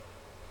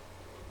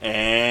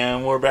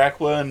And we're back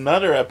with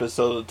another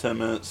episode of 10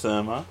 Minute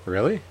Cinema.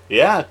 Really?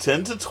 Yeah,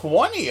 10 to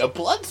 20, a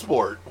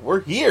Bloodsport.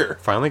 We're here.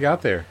 Finally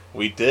got there.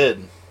 We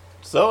did.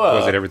 So,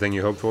 was it everything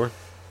you hoped for?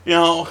 You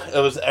know, it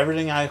was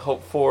everything I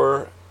hoped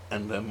for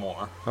and then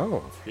more.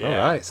 Oh,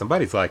 yeah. All right.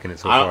 Somebody's liking it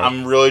so far.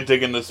 I'm really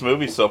digging this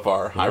movie so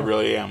far. Yeah. I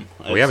really am.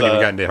 We haven't even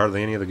gotten to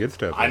hardly any of the good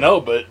stuff. I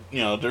know, but, you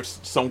know, there's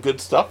some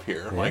good stuff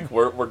here. Yeah. Like,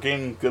 we're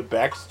getting good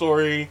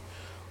backstory.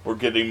 We're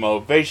getting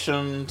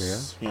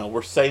motivations. Yeah. You know,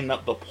 we're setting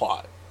up the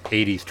plot.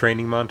 80s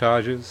training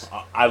montages.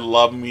 I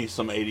love me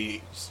some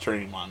 80s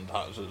training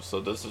montages,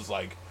 so this is,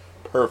 like,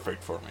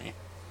 perfect for me.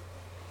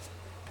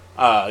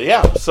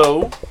 Yeah,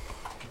 so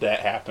that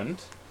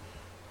happened.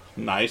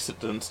 Nice, it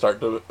didn't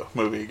start the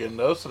movie again,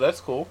 though, so that's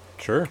cool.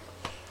 Sure.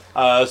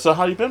 So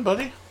how you been,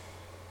 buddy?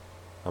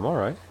 I'm all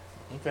right.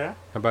 Okay.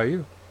 How about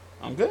you?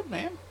 I'm good,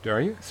 man.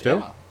 Are you? Still?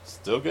 Yeah,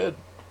 still good.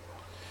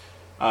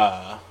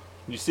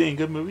 You see any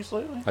good movies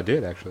lately? I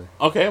did, actually.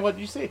 Okay, what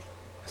did you see?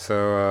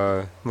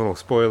 So, little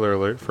spoiler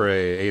alert for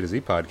a to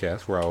Z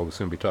podcast, where I will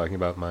soon be talking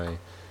about my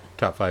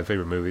top 5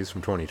 favorite movies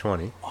from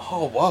 2020.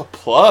 Oh, wow,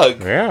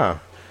 plug. Yeah.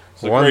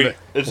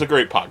 It's a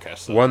great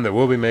podcast. Though. One that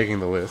will be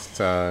making the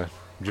list.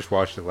 Just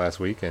watched it last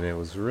week, and it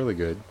was really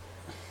good.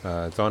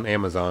 It's on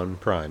Amazon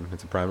Prime.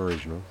 It's a Prime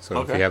original.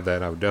 So if you have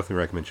that, I would definitely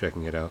recommend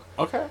checking it out.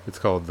 Okay. It's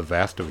called The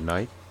Vast of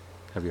Night.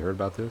 Have you heard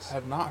about this? I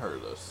have not heard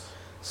of this.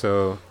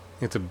 So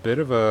it's a bit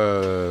of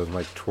a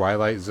like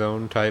Twilight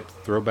Zone type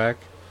throwback.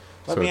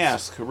 Let me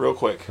ask real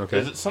quick. Okay.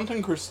 Is it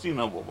something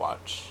Christina will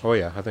watch? Oh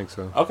yeah, I think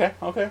so. Okay.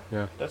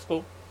 Yeah. That's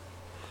cool.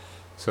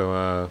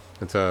 So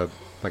it's a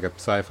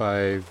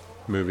sci-fi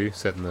movie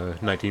set in the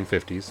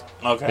 1950s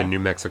Okay. in New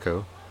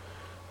Mexico.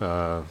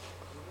 A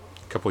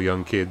couple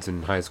young kids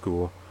in high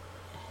school,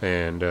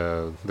 and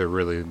they're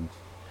really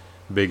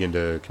big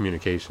into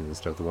communication and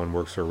stuff. The one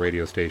works for a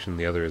radio station,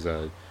 the other is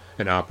an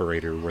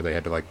operator where they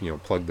had to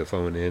plug the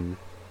phone in,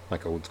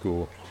 like old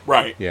school.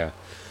 Right. Yeah.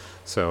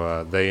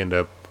 So they end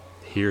up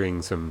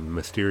hearing some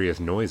mysterious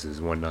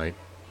noises one night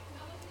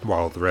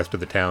while the rest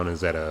of the town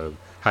is at a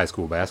high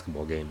school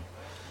basketball game.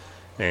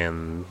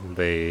 And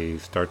they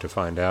start to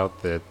find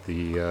out that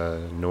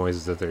the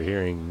noises that they're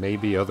hearing may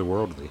be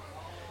otherworldly.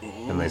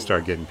 Ooh. And they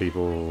start getting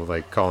people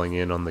calling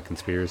in on the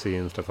conspiracy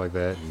and stuff like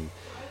that, and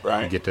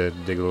right. you get to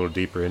dig a little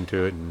deeper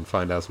into it and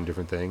find out some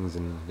different things,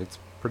 and it's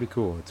pretty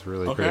cool. It's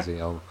really crazy.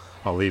 I'll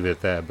leave it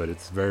at that, but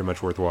it's very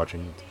much worth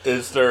watching.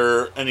 Is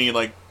there any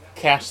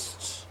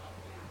casts?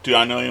 Do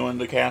I know anyone in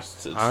the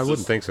cast? I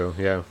wouldn't think so.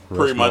 Yeah,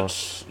 pretty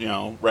much,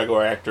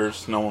 regular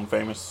actors, no one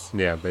famous.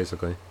 Yeah,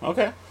 basically.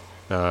 Okay.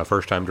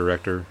 First-time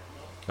director.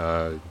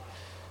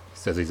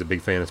 Says he's a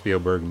big fan of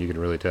Spielberg, and you can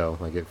really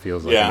tell. It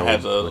feels like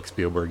an old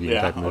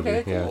Spielbergian type movie.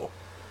 Okay, cool.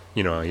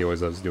 Yeah. He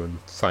always loves doing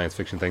science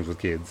fiction things with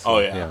kids. So,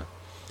 yeah.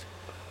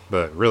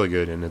 But really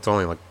good, and it's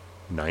only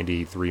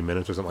 93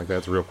 minutes or something like that.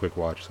 It's a real quick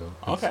watch, so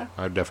okay.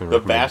 I'd definitely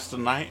recommend. The Vast of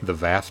Night? The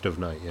Vast of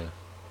Night, yeah.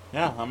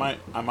 Yeah,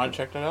 I might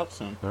check that out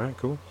soon. All right,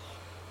 cool.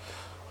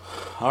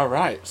 All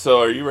right,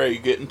 so are you ready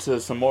to get into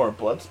some more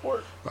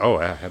Bloodsport? Oh,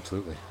 yeah,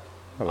 absolutely.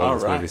 I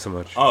love this movie so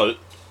much. Oh,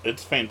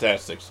 it's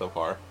fantastic so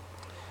far.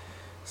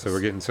 So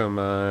we're getting some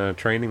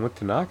training with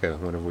Tanaka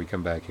whenever we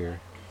come back here.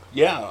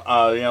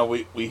 Yeah,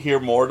 we hear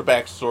more of the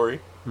backstory.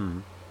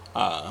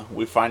 Mm-hmm.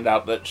 We find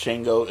out that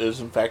Shingo is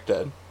in fact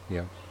dead.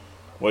 Yeah.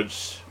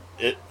 Which,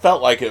 it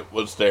felt like it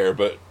was there,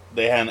 but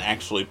they hadn't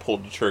actually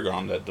pulled the trigger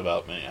on that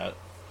development yet.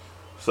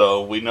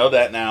 So we know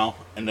that now,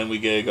 and then we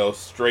get to go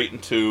straight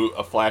into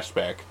a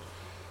flashback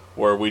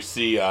where we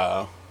see...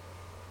 Well,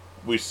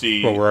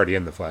 we're already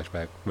in the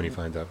flashback when he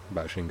finds out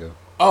about Shingo.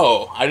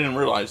 Oh, I didn't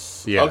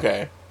realize. Yeah.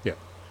 Okay. Yeah.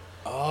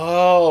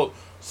 Oh,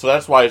 so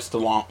that's why it's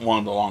one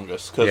of the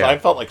longest. Because yeah. I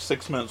felt like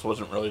 6 minutes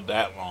wasn't really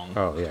that long.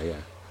 Oh, yeah.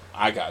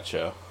 I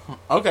gotcha.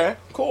 Okay,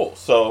 cool.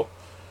 So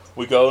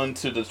we go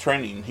into the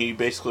training. He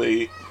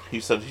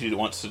said he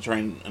wants to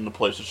train in the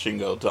place of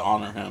Shingo to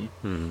honor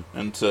him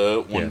and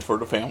to win for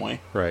the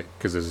family. Right,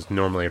 because there's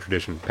normally a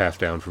tradition passed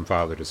down from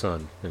father to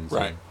son. And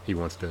so he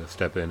wants to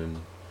step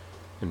in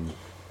and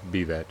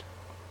be that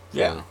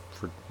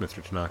for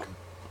Mr. Tanaka.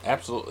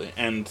 Absolutely.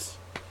 And,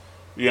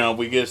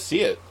 we get to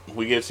see it.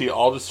 We get to see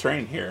all this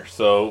training here.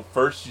 So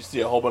first you see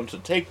a whole bunch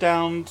of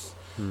takedowns.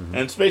 Mm-hmm. And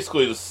it's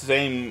basically the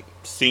same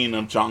scene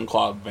of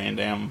Jean-Claude Van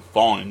Damme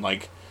falling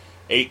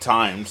 8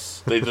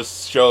 times. They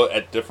just show it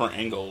at different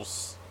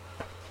angles.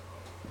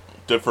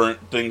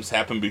 Different things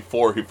happen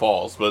before he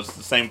falls, but it's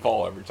the same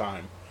fall every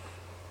time.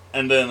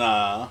 And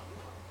then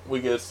we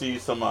get to see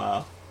some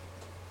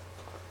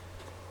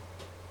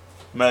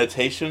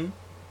meditation.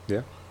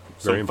 Yeah.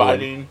 Some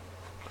fighting.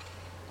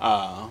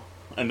 And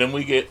then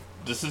we get...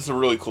 This is a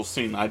really cool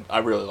scene. I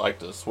really like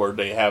this, where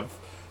they have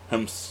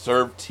him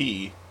serve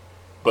tea,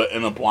 but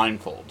in a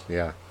blindfold.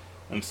 Yeah.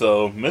 And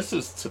so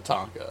Mrs.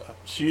 Tatanka,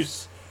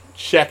 she's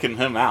checking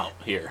him out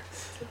here.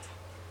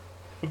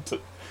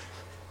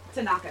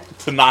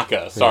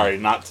 Tanaka, sorry,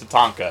 not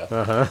Tatanka.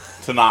 Uh-huh.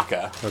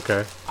 Tanaka.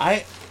 Okay.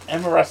 I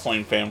am a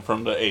wrestling fan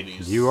from the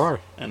 80s. You are.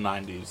 And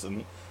 90s,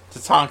 and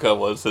Tatanka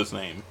was his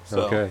name.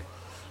 So. Okay.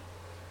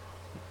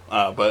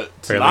 But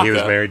Apparently he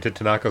was Tanaka, married to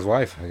Tanaka's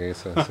wife, I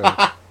guess. So.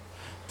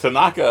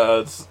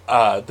 Tanaka's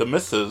the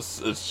missus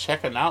is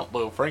checking out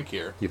little Frank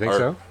here. You think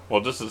so?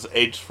 Well, this is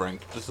aged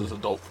Frank. This is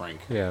adult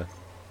Frank. Yeah.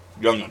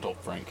 Young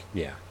adult Frank.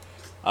 Yeah.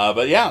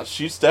 But yeah,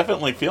 she's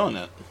definitely feeling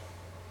it.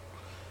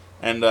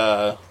 And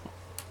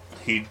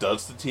he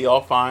does the tea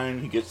all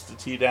fine. He gets the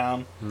tea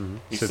down. Mm-hmm.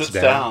 He sits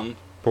down.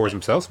 Pours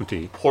himself some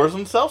tea. Pours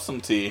himself some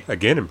tea.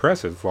 Again,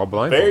 impressive while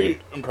blindfolded. Very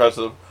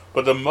impressive.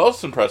 But the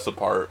most impressive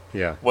part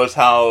Yeah. was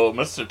how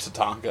Mr.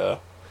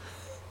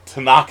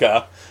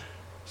 Tanaka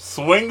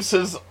swings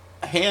his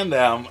hand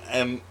down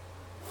and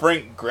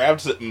Frank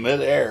grabs it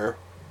midair,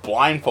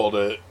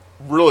 blindfolded.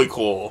 Really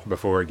cool.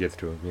 Before it gets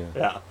to him, yeah.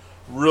 Yeah.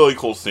 Really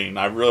cool scene.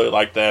 I really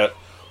like that.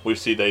 We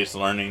see that he's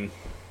learning.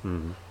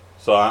 Mm-hmm.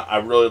 So I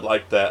really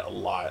like that a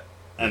lot.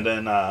 And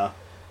then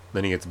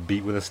Then he gets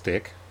beat with a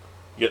stick.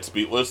 gets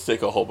beat with a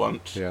stick a whole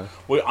bunch. Yeah.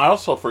 I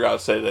also forgot to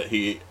say that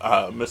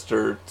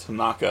Mr.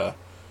 Tanaka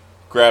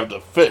grabbed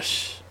a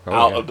fish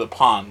out of the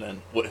pond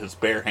and with his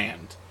bare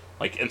hand,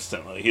 like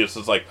instantly. He was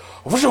just like,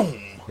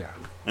 whoom! Yeah.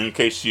 In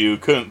case you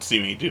couldn't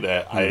see me do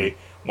that, I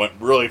went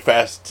really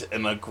fast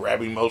in a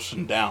grabbing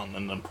motion down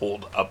and then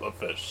pulled up a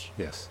fish.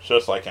 Yes.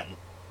 Just like him.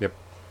 Yep.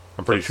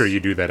 I'm pretty sure you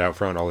do that out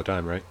front all the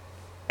time, right?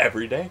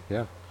 Every day.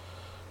 Yeah.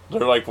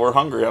 They're like, we're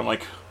hungry. I'm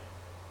like,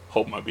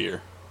 hold my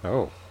beer.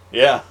 Oh.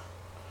 Yeah.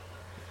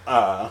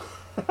 And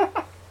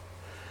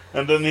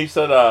then he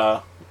says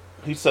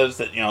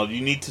that,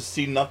 you need to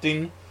see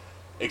nothing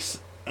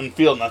and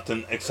feel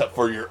nothing except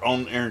for your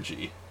own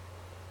energy.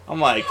 I'm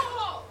like,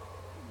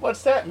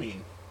 what's that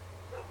mean?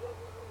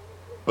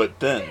 But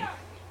then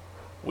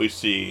we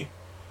see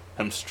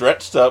him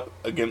stretched up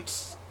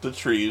against the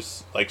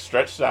trees, like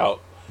stretched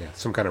out. Yeah,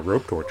 some kind of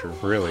rope torture,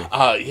 really.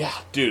 Yeah,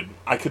 dude,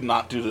 I could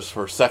not do this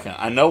for a second.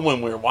 I know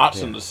when we were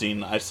watching the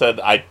scene, I said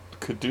I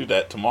could do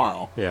that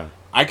tomorrow. Yeah.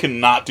 I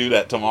cannot do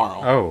that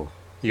tomorrow. Oh,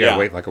 you gotta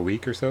wait like a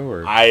week or so,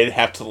 or I'd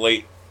have to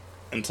wait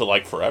until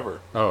like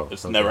forever. Oh,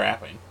 it's okay. never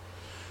happening.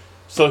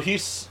 So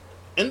he's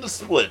in the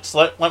splits.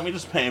 Let me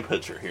just paint a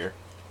picture here.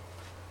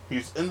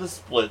 He's in the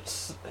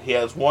splits. He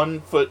has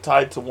one foot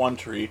tied to one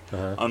tree,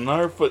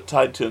 another foot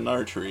tied to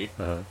another tree,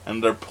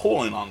 and they're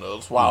pulling on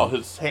those while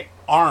his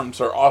arms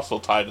are also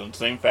tied in the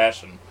same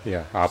fashion.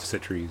 Yeah,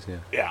 opposite trees. Yeah.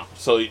 Yeah,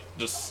 so he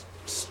just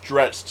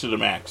stretched to the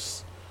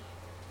max.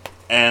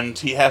 And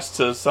he has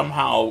to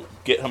somehow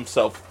get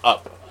himself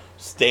up.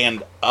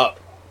 Stand up.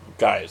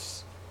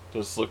 Guys,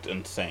 this looked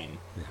insane.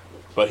 Yeah.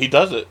 But he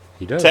does it.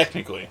 He does.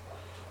 Technically.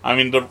 I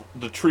mean,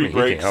 the tree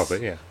breaks. He can't help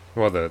it, yeah.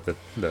 Well,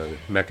 the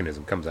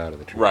mechanism comes out of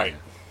the tree. Right.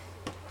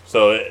 Yeah.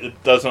 So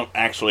it doesn't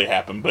actually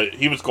happen, but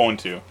he was going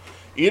to.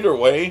 Either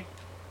way,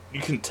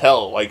 you can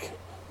tell, like,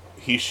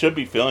 he should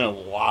be feeling a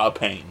lot of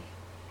pain.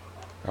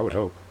 I would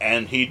hope.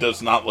 And he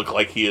does not look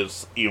like he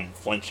is even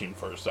flinching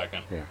for a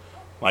second. Yeah.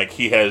 Like,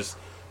 he has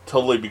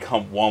totally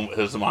become one with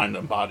his mind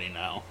and body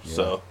now. Yeah.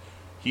 So,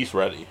 he's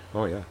ready.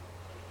 Oh, yeah.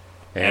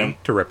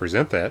 And to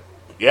represent that.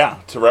 Yeah,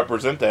 to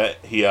represent that,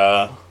 he,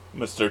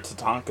 Mr.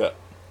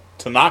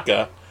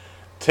 Tanaka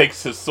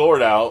takes his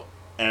sword out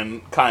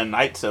and kind of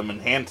knights him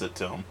and hands it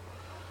to him.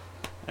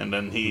 And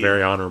then he...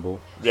 Very honorable.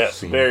 Yes,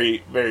 scene.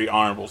 very, very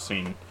honorable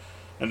scene.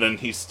 And then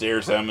he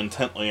stares at him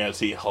intently as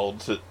he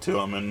holds it to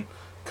him and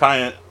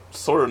kind of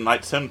sort of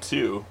knights him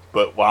too,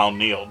 but while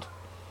kneeled.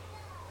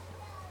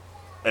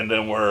 And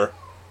then we're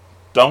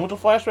done with the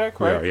flashback,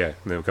 right? Yeah.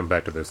 Then we'll come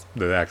back to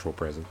the actual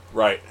present.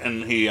 Right,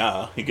 and he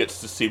gets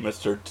to see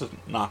Mr.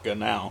 Tanaka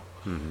now.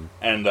 Mm-hmm.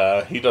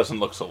 And he doesn't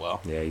look so well.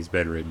 Yeah, he's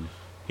bedridden.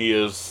 He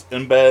is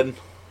in bed.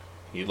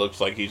 He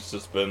looks like he's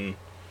just been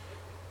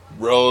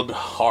rode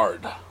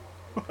hard.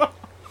 Yeah,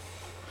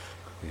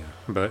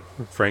 but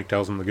Frank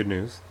tells him the good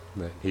news,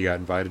 that he got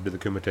invited to the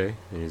Kumite,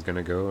 and he's going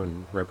to go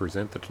and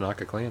represent the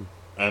Tanaka clan.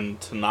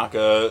 And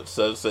Tanaka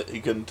says that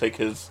he can take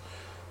his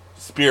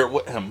spirit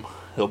with him.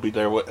 He'll be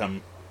there with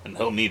him, and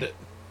he'll need it.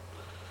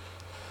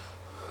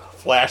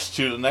 Flash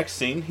to the next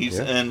scene. He's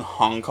in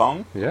Hong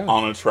Kong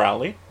on a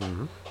trolley.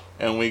 Mm-hmm.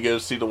 And we get to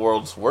see the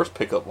world's worst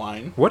pickup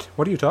line. What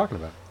are you talking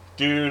about?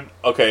 Dude,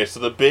 okay, so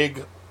the big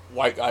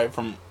white guy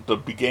from the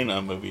beginning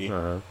of the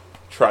movie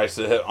tries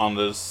to hit on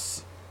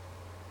this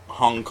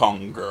Hong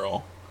Kong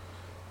girl.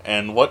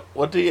 And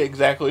what do you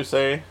exactly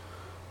say?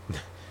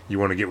 You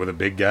want to get with a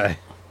big guy?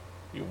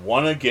 You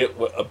want to get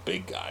with a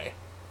big guy.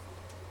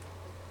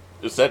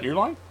 Is that your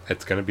line?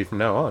 It's going to be from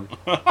now on.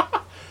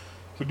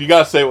 You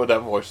gotta say it with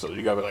that voice, though.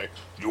 You gotta be like,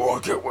 you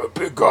want to get with a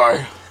big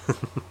guy?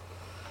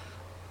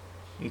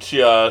 And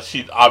she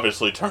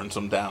obviously turns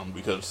him down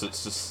because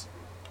it's just...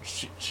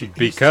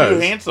 he's too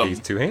handsome. He's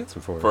too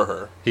handsome for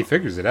her. He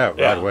figures it out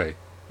right away.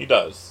 He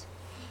does.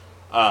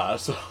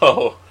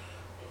 So,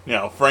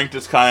 Frank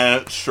just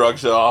kind of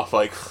shrugs it off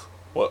like,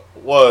 what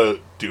a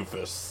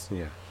doofus.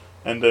 Yeah.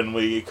 And then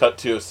we cut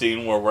to a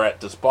scene where we're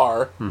at this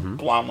bar. Mm-hmm.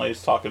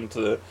 Blondley's talking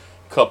to a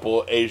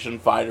couple Asian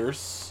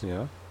fighters.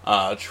 Yeah.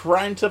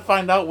 Trying to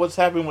find out what's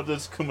happening with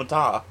this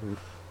Kumita.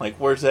 Like,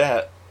 where's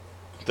that?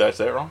 Did I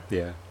say it wrong?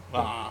 Yeah.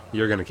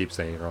 You're going to keep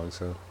saying it wrong,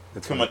 so...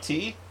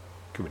 Kumite?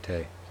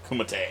 Kumite.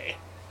 Kumite.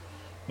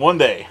 One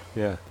day.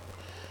 Yeah.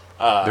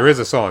 There is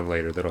a song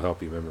later that'll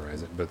help you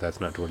memorize it, but that's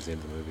not towards the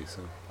end of the movie.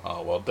 So.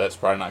 Oh well, that's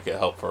probably not gonna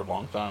help for a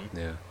long time.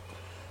 Yeah.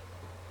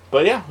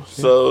 But yeah,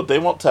 so they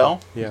won't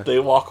tell. Yeah. They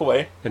walk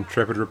away.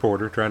 Intrepid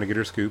reporter trying to get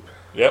her scoop.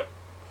 Yep.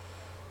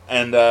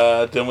 And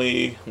then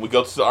we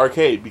go to the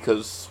arcade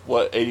because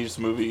what 80s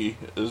movie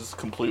is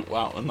complete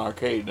out in the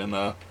arcade and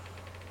a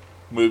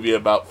movie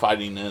about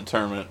fighting in a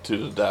tournament to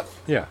the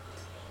death. Yeah.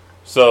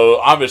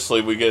 So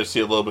obviously we get to see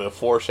a little bit of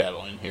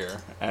foreshadowing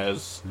here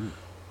as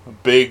a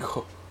big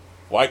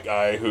white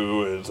guy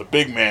who is a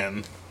big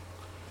man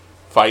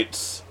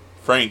fights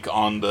Frank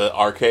on the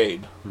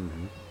arcade.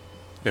 Mm-hmm.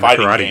 In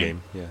Fighting a karate game.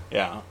 game. Yeah.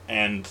 Yeah,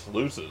 and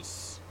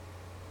loses.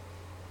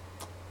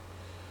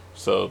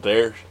 So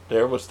there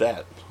was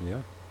that.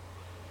 Yeah.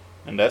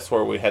 And that's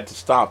where we had to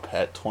stop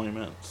at 20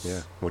 minutes.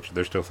 Yeah. Which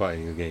they're still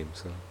fighting the game,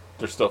 so.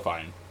 They're still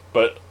fighting.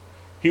 But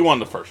he won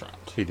the first round.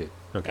 He did.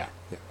 Okay.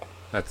 Yeah.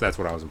 That's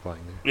what I was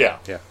implying there. Yeah.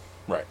 Yeah.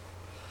 Right.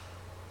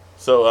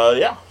 So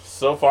yeah,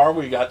 so far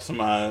we got some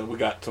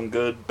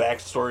good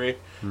backstory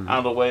out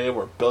of the way.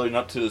 We're building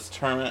up to this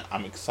tournament.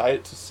 I'm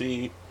excited to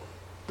see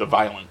the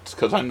violence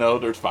because I know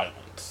there's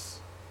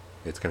violence.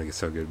 It's gonna get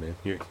so good, man.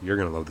 You're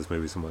gonna love this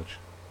movie so much.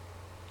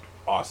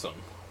 Awesome.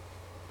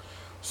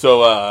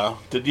 So,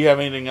 did you have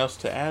anything else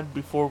to add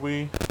before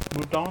we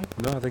moved on?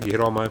 No, I think you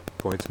hit all my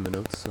points in the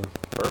notes. So.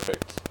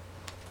 Perfect.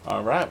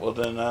 All right. Well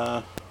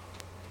then,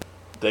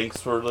 thanks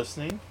for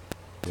listening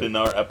to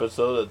another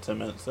episode of 10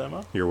 Minute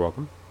Cinema. You're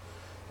welcome.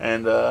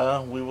 And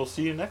we will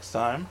see you next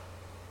time.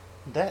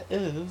 That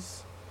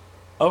is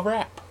a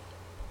wrap.